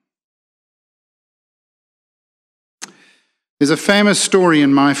There's a famous story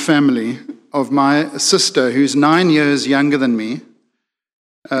in my family of my sister who's 9 years younger than me.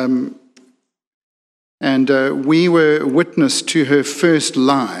 We were witness to her first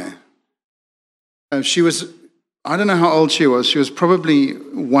lie. She was, I don't know how old she was. She was probably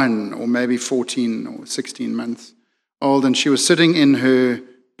 1 or maybe 14 or 16 months old. And she was sitting in her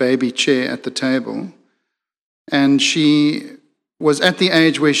baby chair at the table. And she was at the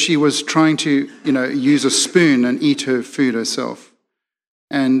age where she was trying to, use a spoon and eat her food herself.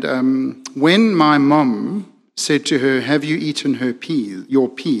 And when my mom said to her, "Have you eaten your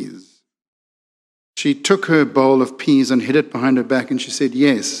peas?" She took her bowl of peas and hid it behind her back, and she said,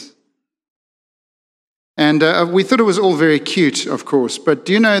 "Yes." And we thought it was all very cute, of course. But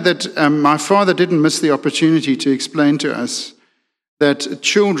do you know that my father didn't miss the opportunity to explain to us that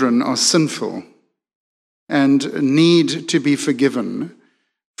children are sinful and need to be forgiven?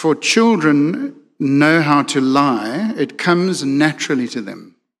 For children know how to lie. It comes naturally to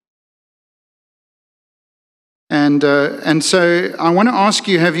them. And so I want to ask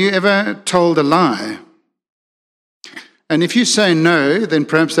you, have you ever told a lie? And if you say no, then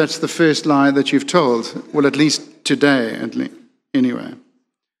perhaps that's the first lie that you've told. Well, at least today, anyway.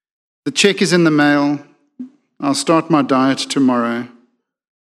 The check is in the mail. I'll start my diet tomorrow.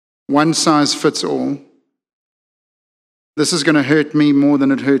 One size fits all. This is going to hurt me more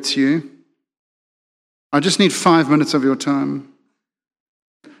than it hurts you. I just need 5 minutes of your time.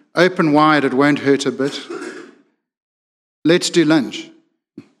 Open wide, it won't hurt a bit. Let's do lunch.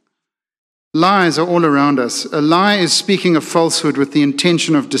 Lies are all around us. A lie is speaking a falsehood with the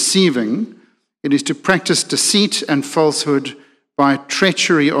intention of deceiving. It is to practice deceit and falsehood by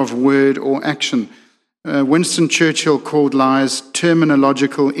treachery of word or action. Winston Churchill called lies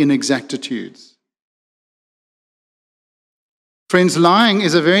terminological inexactitudes. Friends, lying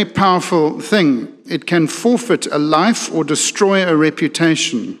is a very powerful thing. It can forfeit a life or destroy a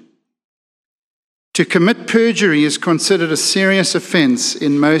reputation. To commit perjury is considered a serious offense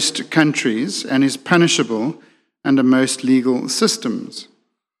in most countries and is punishable under most legal systems.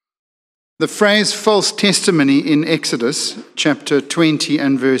 The phrase false testimony in Exodus chapter 20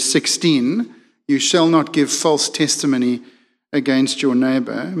 and verse 16, "You shall not give false testimony against your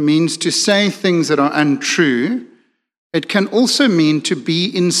neighbor," means to say things that are untrue. It can also mean to be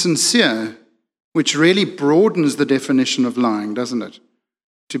insincere, which really broadens the definition of lying, doesn't it?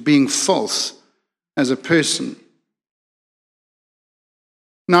 To being false as a person.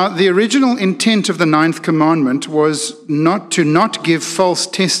 Now, the original intent of the 9th commandment was not give false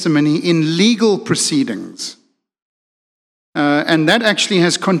testimony in legal proceedings. And that actually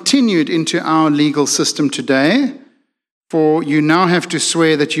has continued into our legal system today, for you now have to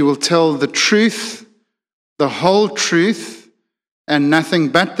swear that you will tell the truth, the whole truth, and nothing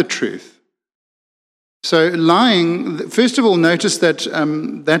but the truth. So lying, first of all, notice that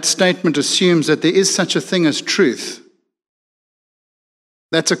that statement assumes that there is such a thing as truth.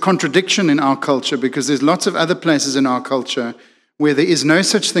 That's a contradiction in our culture, because there's lots of other places in our culture where there is no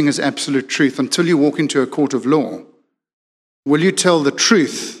such thing as absolute truth until you walk into a court of law. Will you tell the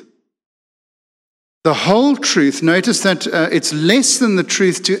truth? The whole truth. Notice that it's less than the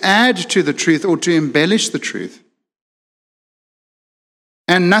truth to add to the truth or to embellish the truth.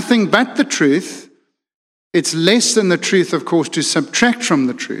 And nothing but the truth. It's less than the truth, of course, to subtract from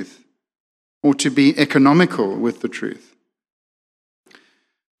the truth or to be economical with the truth.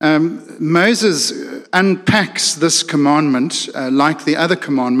 Moses unpacks this commandment, like the other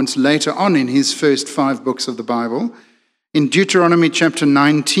commandments, later on in his first 5 books of the Bible. In Deuteronomy chapter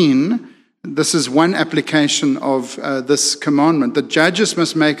 19, this is one application of this commandment. The judges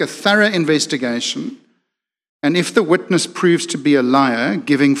must make a thorough investigation, and if the witness proves to be a liar,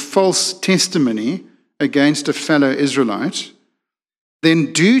 giving false testimony against a fellow Israelite,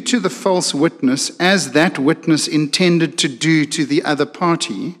 then do to the false witness as that witness intended to do to the other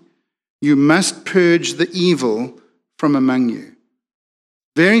party. You must purge the evil from among you.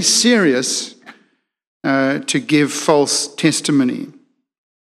 Very serious to give false testimony.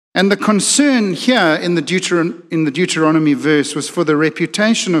 And the concern here in the Deuteronomy verse was for the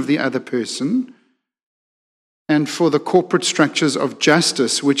reputation of the other person and for the corporate structures of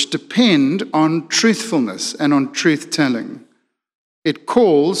justice, which depend on truthfulness and on truth-telling. It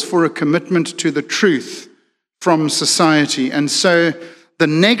calls for a commitment to the truth from society. And so the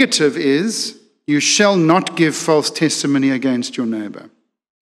negative is, you shall not give false testimony against your neighbor.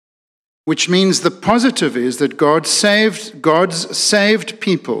 Which means the positive is that God's saved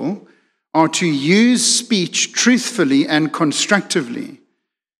people are to use speech truthfully and constructively.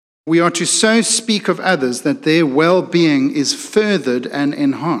 We are to so speak of others that their well-being is furthered and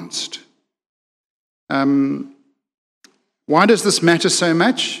enhanced. One Why does this matter so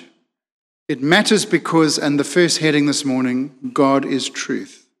much? It matters because, and the first heading this morning, God is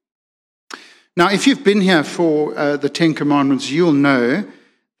truth. Now, if you've been here for the Ten Commandments, you'll know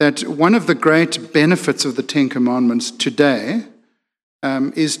that one of the great benefits of the Ten Commandments today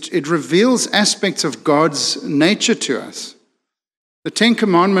is it reveals aspects of God's nature to us. The Ten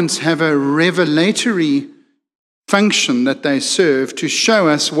Commandments have a revelatory function that they serve to show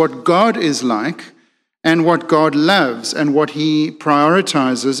us what God is like and what God loves and what he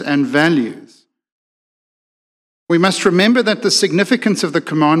prioritizes and values. We must remember that the significance of the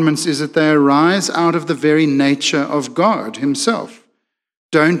commandments is that they arise out of the very nature of God himself.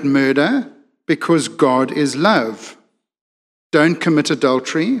 Don't murder because God is love. Don't commit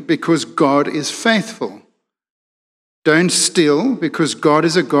adultery because God is faithful. Don't steal because God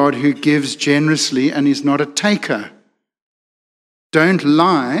is a God who gives generously and is not a taker. Don't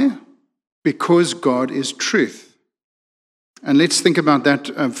lie because God is truth. And let's think about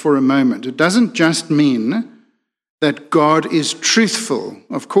that for a moment. It doesn't just mean that God is truthful.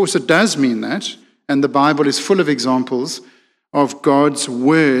 Of course, it does mean that, and the Bible is full of examples of God's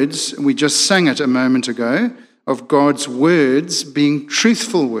words. We just sang it a moment ago, of God's words being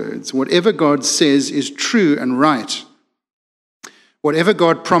truthful words. Whatever God says is true and right. Whatever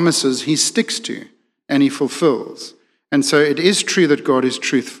God promises, he sticks to and he fulfills. And so it is true that God is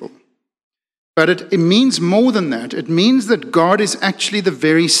truthful. But it means more than that. It means that God is actually the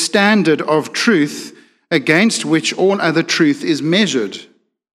very standard of truth against which all other truth is measured.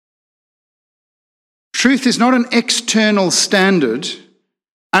 Truth is not an external standard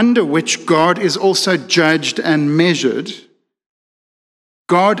under which God is also judged and measured.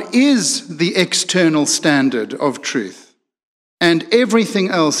 God is the external standard of truth, and everything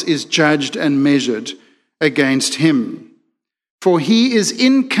else is judged and measured against him. For he is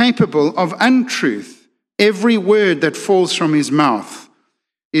incapable of untruth. Every word that falls from his mouth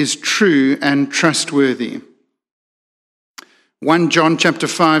is true and trustworthy. 1 John chapter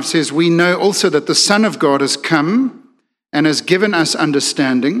 5 says, we know also that the Son of God has come and has given us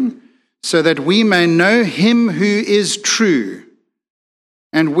understanding, so that we may know him who is true.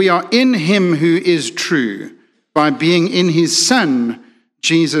 And we are in him who is true, by being in his Son,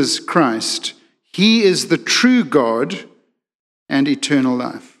 Jesus Christ. He is the true God and eternal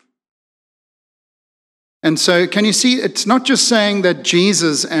life. And so, can you see, it's not just saying that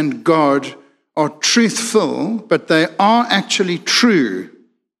Jesus and God are truthful, but they are actually true.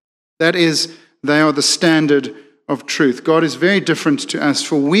 That is, they are the standard of truth. God is very different to us,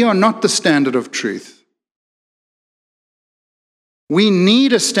 for we are not the standard of truth. We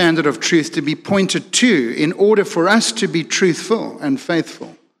need a standard of truth to be pointed to in order for us to be truthful and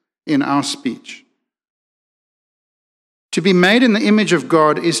faithful in our speech. To be made in the image of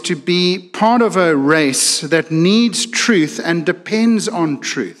God is to be part of a race that needs truth and depends on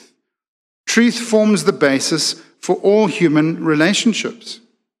truth. Truth forms the basis for all human relationships.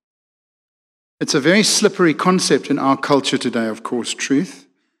 It's a very slippery concept in our culture today, of course, truth.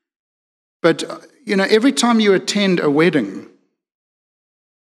 But, every time you attend a wedding,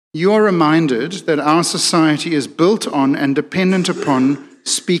 you are reminded that our society is built on and dependent upon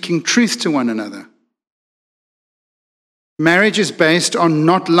speaking truth to one another. Marriage is based on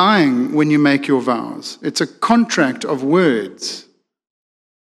not lying when you make your vows. It's a contract of words.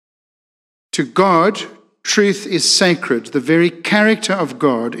 To God, truth is sacred. The very character of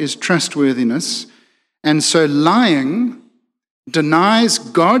God is trustworthiness. And so lying denies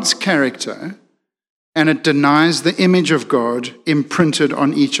God's character, and it denies the image of God imprinted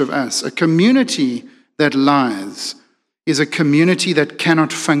on each of us. A community that lies is a community that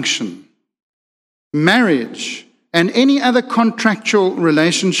cannot function. Marriage and any other contractual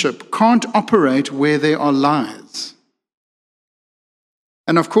relationship can't operate where there are lies.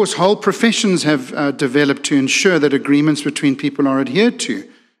 And of course, whole professions have developed to ensure that agreements between people are adhered to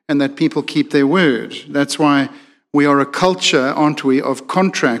and that people keep their word. That's why we are a culture, aren't we, of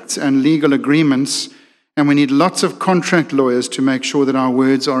contracts and legal agreements, and we need lots of contract lawyers to make sure that our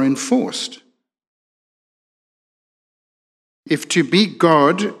words are enforced. If to be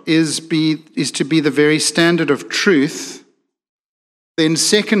God is to be the very standard of truth, then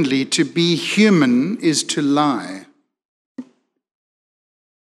secondly, to be human is to lie.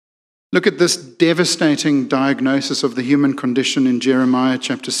 Look at this devastating diagnosis of the human condition in Jeremiah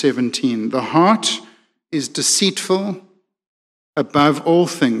chapter 17. The heart is deceitful above all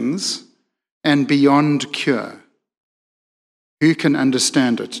things and beyond cure. Who can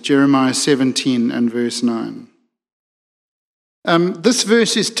understand it? Jeremiah 17 and verse 9. This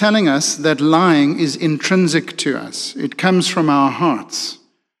verse is telling us that lying is intrinsic to us. It comes from our hearts.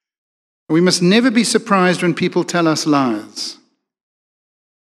 We must never be surprised when people tell us lies,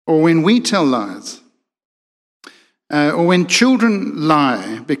 or when we tell lies, or when children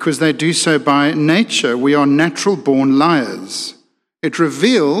lie, because they do so by nature. We are natural-born liars. It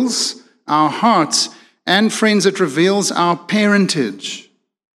reveals our hearts, and friends, it reveals our parentage.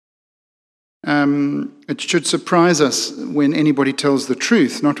 It should surprise us when anybody tells the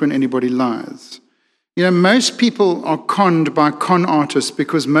truth, not when anybody lies. Most people are conned by con artists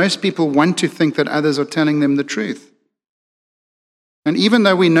because most people want to think that others are telling them the truth. And even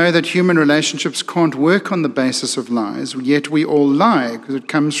though we know that human relationships can't work on the basis of lies, yet we all lie because it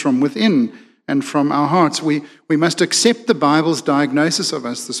comes from within and from our hearts. We must accept the Bible's diagnosis of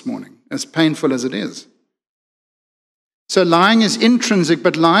us this morning, as painful as it is. So lying is intrinsic,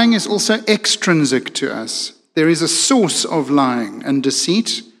 but lying is also extrinsic to us. There is a source of lying and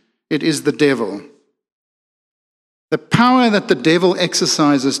deceit. It is the devil. The power that the devil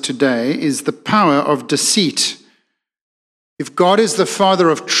exercises today is the power of deceit. If God is the father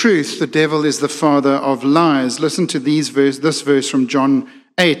of truth, the devil is the father of lies. Listen to this verse from John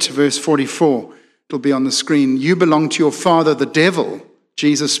 8, verse 44. It'll be on the screen. You belong to your father, the devil.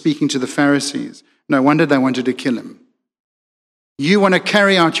 Jesus speaking to the Pharisees. No wonder they wanted to kill him. You want to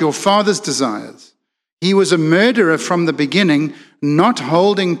carry out your father's desires. He was a murderer from the beginning, not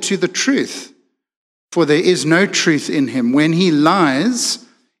holding to the truth, for there is no truth in him. When he lies,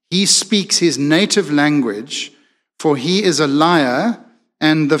 he speaks his native language, for he is a liar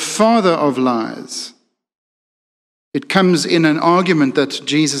and the father of lies. It comes in an argument that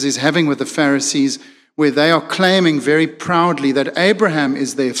Jesus is having with the Pharisees, where they are claiming very proudly that Abraham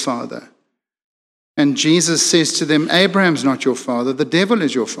is their father. And Jesus says to them, Abraham's not your father, the devil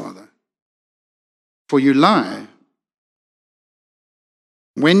is your father. For you lie.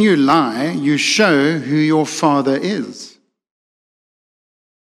 When you lie, you show who your father is.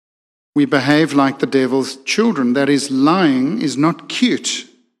 We behave like the devil's children. That is, lying is not cute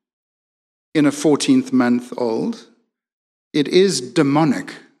in a 14th month old. It is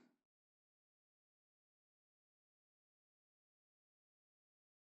demonic.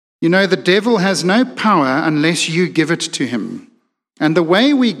 The devil has no power unless you give it to him. And the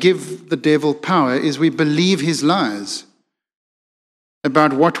way we give the devil power is we believe his lies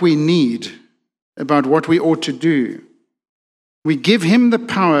about what we need, about what we ought to do. We give him the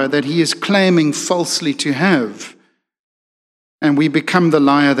power that he is claiming falsely to have, and we become the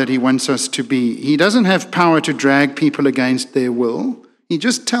liar that he wants us to be. He doesn't have power to drag people against their will. He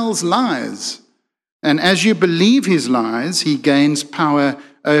just tells lies. And as you believe his lies, he gains power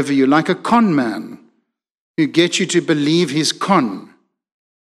over you, like a con man who gets you to believe his con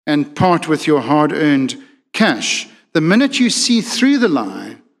and part with your hard-earned cash. The minute you see through the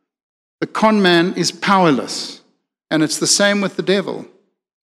lie, the con man is powerless. And it's the same with the devil.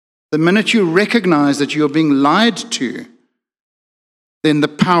 The minute you recognize that you're being lied to, then the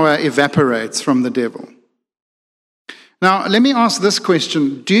power evaporates from the devil. Now, let me ask this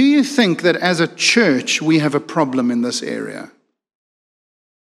question. Do you think that as a church we have a problem in this area?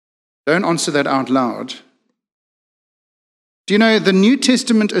 Don't answer that out loud. Do you know, the New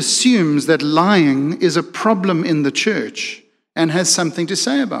Testament assumes that lying is a problem in the church and has something to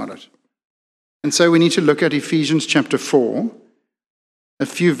say about it. And so we need to look at Ephesians chapter 4, a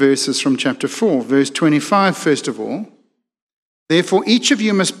few verses from chapter 4. Verse 25, first of all. Therefore, each of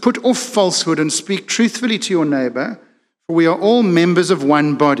you must put off falsehood and speak truthfully to your neighbor, for we are all members of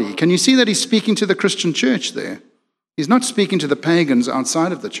one body. Can you see that he's speaking to the Christian church there? He's not speaking to the pagans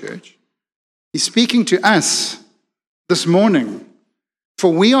outside of the church. He's speaking to us this morning,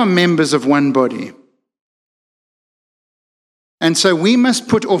 for we are members of one body. And so we must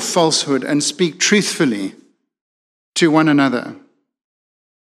put off falsehood and speak truthfully to one another.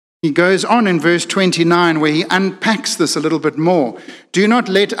 He goes on in verse 29 where he unpacks this a little bit more. Do not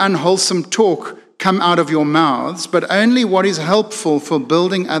let unwholesome talk come out of your mouths, but only what is helpful for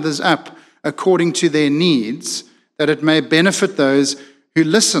building others up according to their needs, that it may benefit those who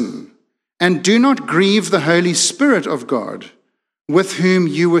listen. And do not grieve the Holy Spirit of God, with whom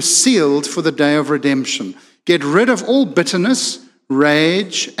you were sealed for the day of redemption. Get rid of all bitterness,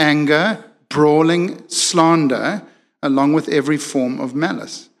 rage, anger, brawling, slander, along with every form of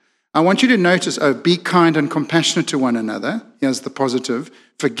malice. I want you to notice, be kind and compassionate to one another. Here's the positive.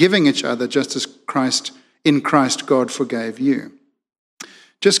 Forgiving each other just as in Christ God forgave you.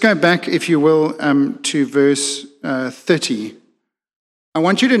 Just go back, if you will, to verse 30. I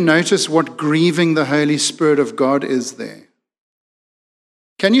want you to notice what grieving the Holy Spirit of God is there.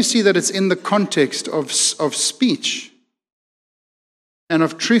 Can you see that it's in the context of speech and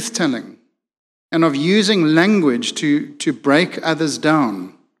of truth-telling and of using language to break others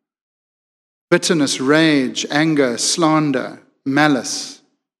down? bitterness, rage, anger, slander, malice.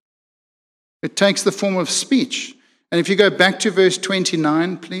 It takes the form of speech. And if you go back to verse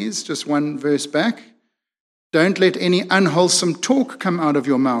 29, please, just one verse back. Don't let any unwholesome talk come out of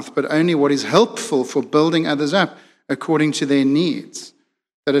your mouth, but only what is helpful for building others up according to their needs,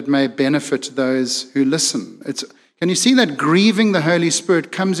 that it may benefit those who listen. Can you see that grieving the Holy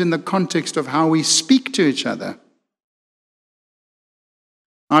Spirit comes in the context of how we speak to each other?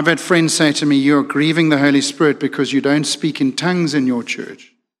 I've had friends say to me, you're grieving the Holy Spirit because you don't speak in tongues in your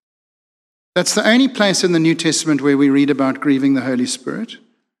church. That's the only place in the New Testament where we read about grieving the Holy Spirit.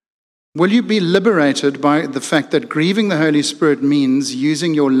 Will you be liberated by the fact that grieving the Holy Spirit means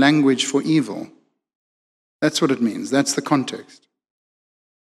using your language for evil? That's what it means. That's the context.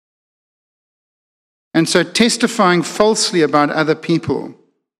 And so testifying falsely about other people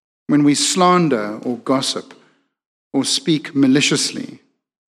when we slander or gossip or speak maliciously.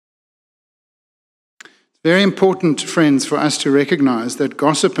 It's very important, friends, for us to recognize that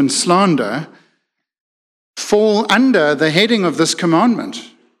gossip and slander fall under the heading of this commandment.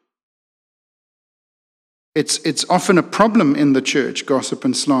 It's often a problem in the church, gossip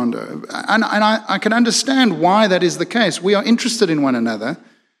and slander. And I can understand why that is the case. We are interested in one another.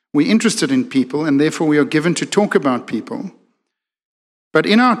 We're interested in people, and therefore we are given to talk about people. But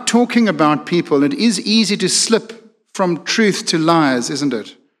in our talking about people, it is easy to slip from truth to lies, isn't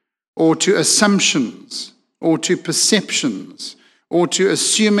it? Or to assumptions, or to perceptions, or to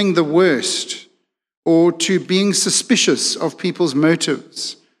assuming the worst, or to being suspicious of people's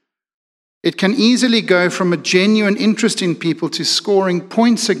motives. It can easily go from a genuine interest in people to scoring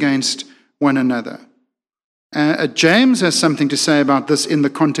points against one another. James has something to say about this in the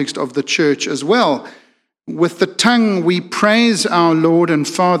context of the church as well. With the tongue we praise our Lord and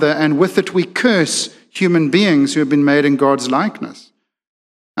Father, and with it we curse human beings who have been made in God's likeness.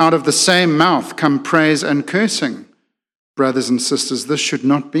 Out of the same mouth come praise and cursing. Brothers and sisters, this should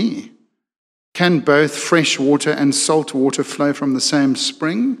not be. Can both fresh water and salt water flow from the same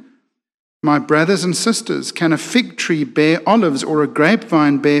spring? My brothers and sisters, can a fig tree bear olives or a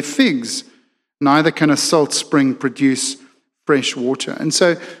grapevine bear figs? Neither can a salt spring produce fresh water. And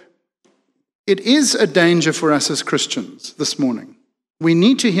so it is a danger for us as Christians this morning. We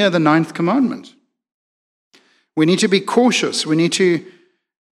need to hear the 9th commandment. We need to be cautious. We need to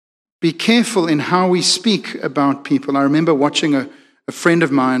be careful in how we speak about people. I remember watching a friend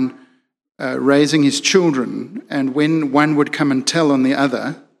of mine raising his children, and when one would come and tell on the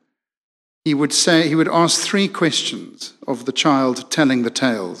other, he would ask 3 questions of the child telling the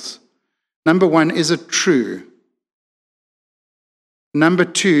tales. Number 1, is it true? Number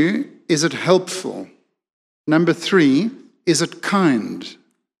 2, is it helpful? Number 3, is it kind?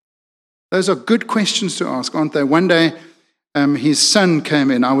 Those are good questions to ask, aren't they? One day, his son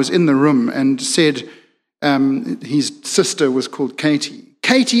came in. I was in the room and said his sister was called Katie.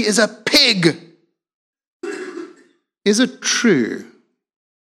 Katie is a pig. Is it true?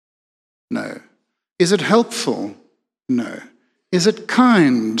 No. Is it helpful? No. Is it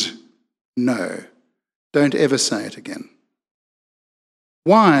kind? No. Don't ever say it again.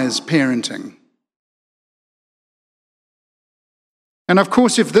 Wise parenting. And of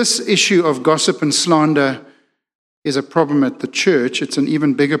course, if this issue of gossip and slander is a problem at the church, it's an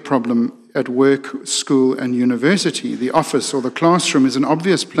even bigger problem at work, school, and university. The office or the classroom is an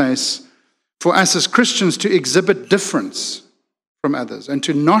obvious place for us as Christians to exhibit difference from others and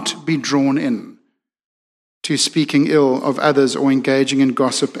to not be drawn in to speaking ill of others or engaging in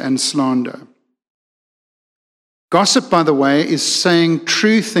gossip and slander. Gossip, by the way, is saying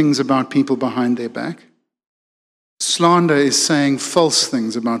true things about people behind their back. Slander is saying false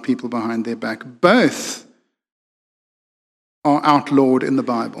things about people behind their back. Both are outlawed in the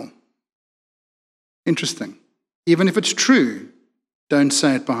Bible. Interesting. Even if it's true, don't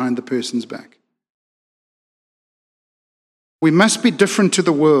say it behind the person's back. We must be different to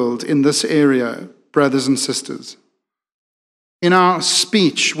the world in this area, brothers and sisters. In our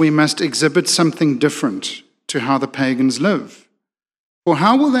speech, we must exhibit something different to how the pagans live. For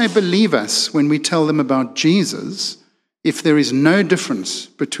how will they believe us when we tell them about Jesus if there is no difference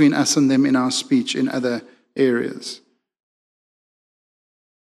between us and them in our speech in other areas?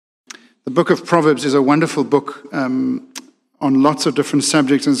 The book of Proverbs is a wonderful book on lots of different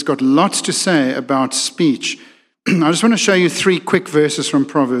subjects, and it's got lots to say about speech. I just want to show you 3 quick verses from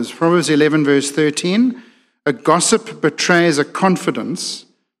Proverbs. Proverbs 11, verse 13. A gossip betrays a confidence,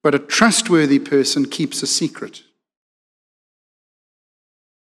 but a trustworthy person keeps a secret.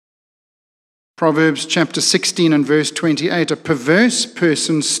 Proverbs chapter 16 and verse 28. A perverse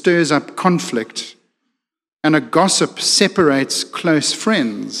person stirs up conflict, and a gossip separates close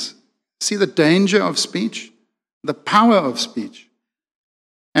friends. See the danger of speech, the power of speech.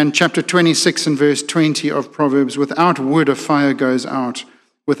 And chapter 26 and verse 20 of Proverbs, without wood a fire goes out,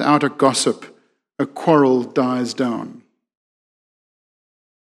 without a gossip a quarrel dies down.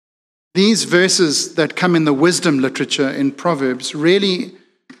 These verses that come in the wisdom literature in Proverbs really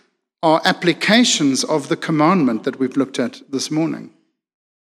are applications of the commandment that we've looked at this morning.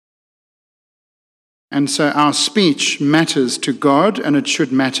 And so our speech matters to God, and it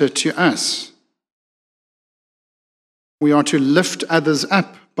should matter to us. We are to lift others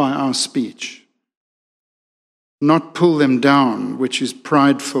up by our speech, not pull them down, which is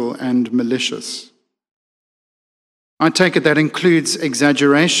prideful and malicious. I take it that includes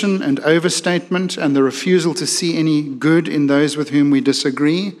exaggeration and overstatement and the refusal to see any good in those with whom we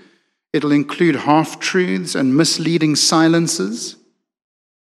disagree. It'll include half-truths and misleading silences.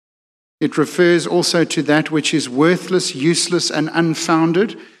 It refers also to that which is worthless, useless, and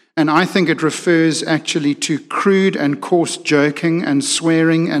unfounded. And I think it refers actually to crude and coarse joking and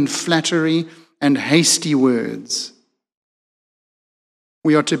swearing and flattery and hasty words.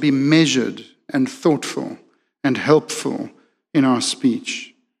 We are to be measured and thoughtful and helpful in our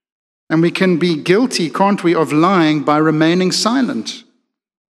speech. And we can be guilty, can't we, of lying by remaining silent.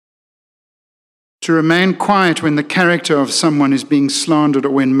 To remain quiet when the character of someone is being slandered, or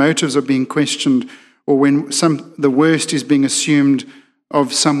when motives are being questioned, or when the worst is being assumed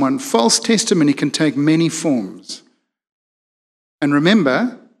of someone. False testimony can take many forms. And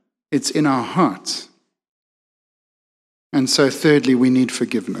remember, it's in our hearts. And so thirdly, we need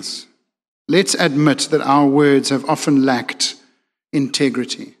forgiveness. Let's admit that our words have often lacked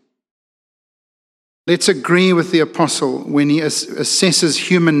integrity. Let's agree with the apostle when he assesses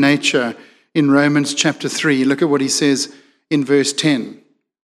human nature in Romans chapter 3. Look at what he says in verse 10.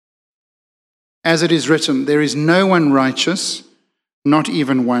 As it is written, there is no one righteous, not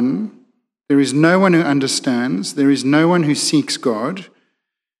even one. There is no one who understands. There is no one who seeks God.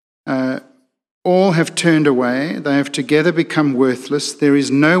 All have turned away. They have together become worthless. There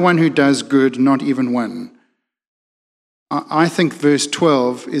is no one who does good, not even one. I think verse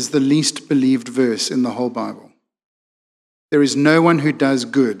 12 is the least believed verse in the whole Bible. There is no one who does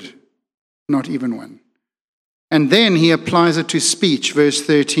good, not even one. And then he applies it to speech, verse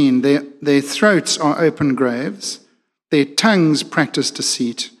 13. Their throats are open graves. Their tongues practice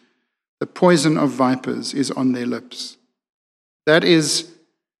deceit. The poison of vipers is on their lips. That is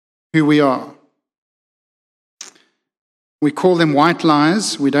who we are. We call them white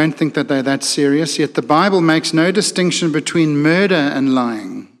lies. We don't think that they're that serious. Yet the Bible makes no distinction between murder and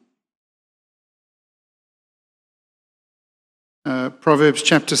lying. Proverbs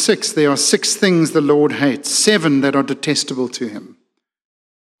chapter 6, there are 6 things the Lord hates, 7 that are detestable to him.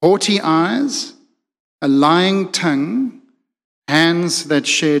 Haughty eyes, a lying tongue, hands that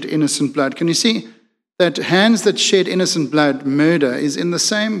shed innocent blood. Can you see that hands that shed innocent blood, murder, is in the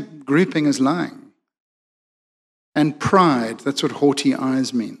same grouping as lying? And pride, that's what haughty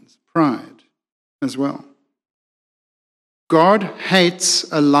eyes means. Pride as well. God hates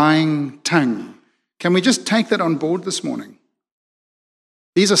a lying tongue. Can we just take that on board this morning?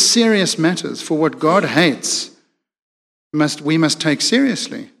 These are serious matters, for what God hates we must take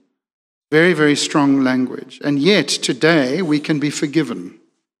seriously. Very, very strong language. And yet today we can be forgiven.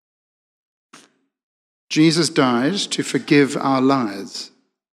 Jesus died to forgive our lies,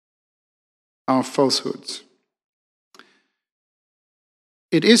 our falsehoods.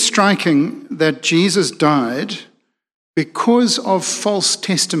 It is striking that Jesus died because of false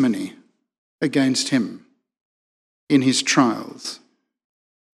testimony against him in his trials.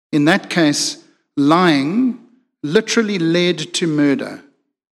 In that case, lying literally led to murder.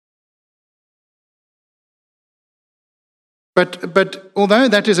 But although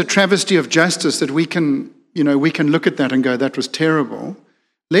that is a travesty of justice that we can look at that and go, that was terrible,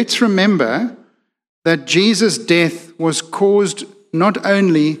 let's remember that Jesus' death was caused not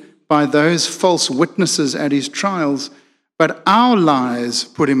only by those false witnesses at his trials, but our lies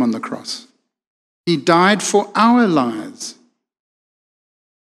put him on the cross. He died for our lies.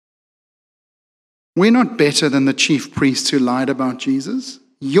 We're not better than the chief priests who lied about Jesus.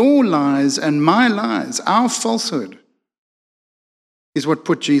 Your lies and my lies, our falsehood, is what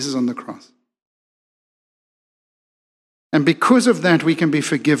put Jesus on the cross. And because of that, we can be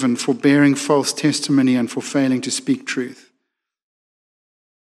forgiven for bearing false testimony and for failing to speak truth.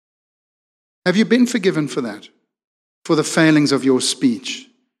 Have you been forgiven for that? For the failings of your speech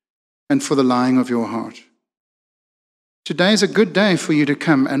and for the lying of your heart? Today is a good day for you to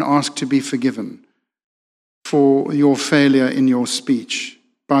come and ask to be forgiven for your failure in your speech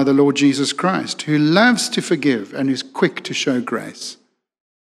by the Lord Jesus Christ, who loves to forgive and is quick to show grace.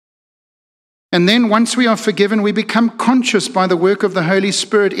 And then once we are forgiven, we become conscious by the work of the Holy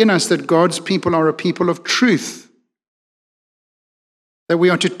Spirit in us that God's people are a people of truth. That we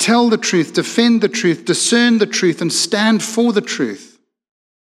are to tell the truth, defend the truth, discern the truth, and stand for the truth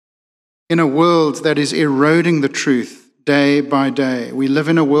in a world that is eroding the truth day by day. We live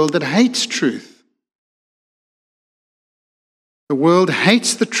in a world that hates truth. The world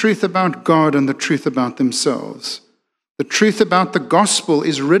hates the truth about God and the truth about themselves. The truth about the gospel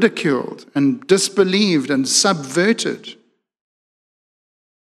is ridiculed and disbelieved and subverted.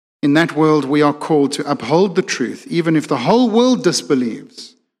 In that world, we are called to uphold the truth, even if the whole world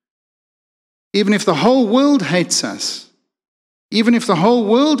disbelieves, even if the whole world hates us, even if the whole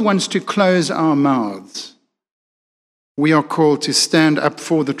world wants to close our mouths. We are called to stand up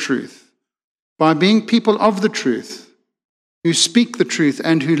for the truth by being people of the truth, who speak the truth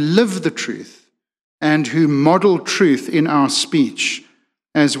and who live the truth, and who model truth in our speech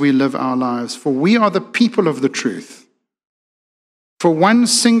as we live our lives. For we are the people of the truth. For one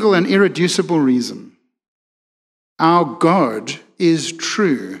single and irreducible reason: our God is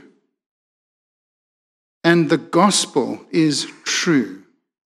true, and the gospel is true.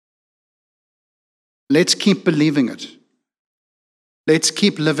 Let's keep believing it. Let's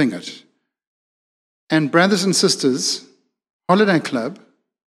keep living it. And brothers and sisters, Holiday Club,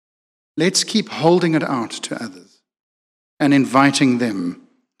 let's keep holding it out to others and inviting them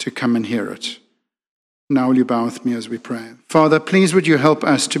to come and hear it. Now will you bow with me as we pray? Father, please would you help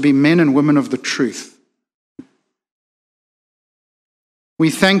us to be men and women of the truth. We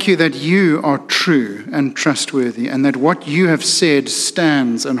thank you that you are true and trustworthy, and that what you have said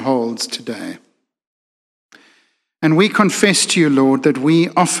stands and holds today. And we confess to you, Lord, that we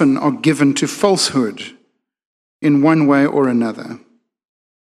often are given to falsehood in one way or another.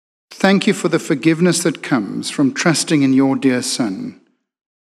 Thank you for the forgiveness that comes from trusting in your dear Son,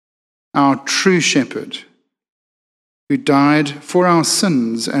 our true shepherd, who died for our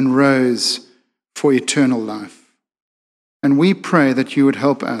sins and rose for eternal life. And we pray that you would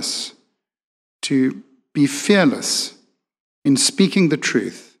help us to be fearless in speaking the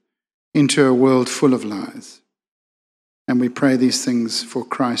truth into a world full of lies. And we pray these things for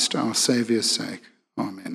Christ, our Saviour's sake. Amen.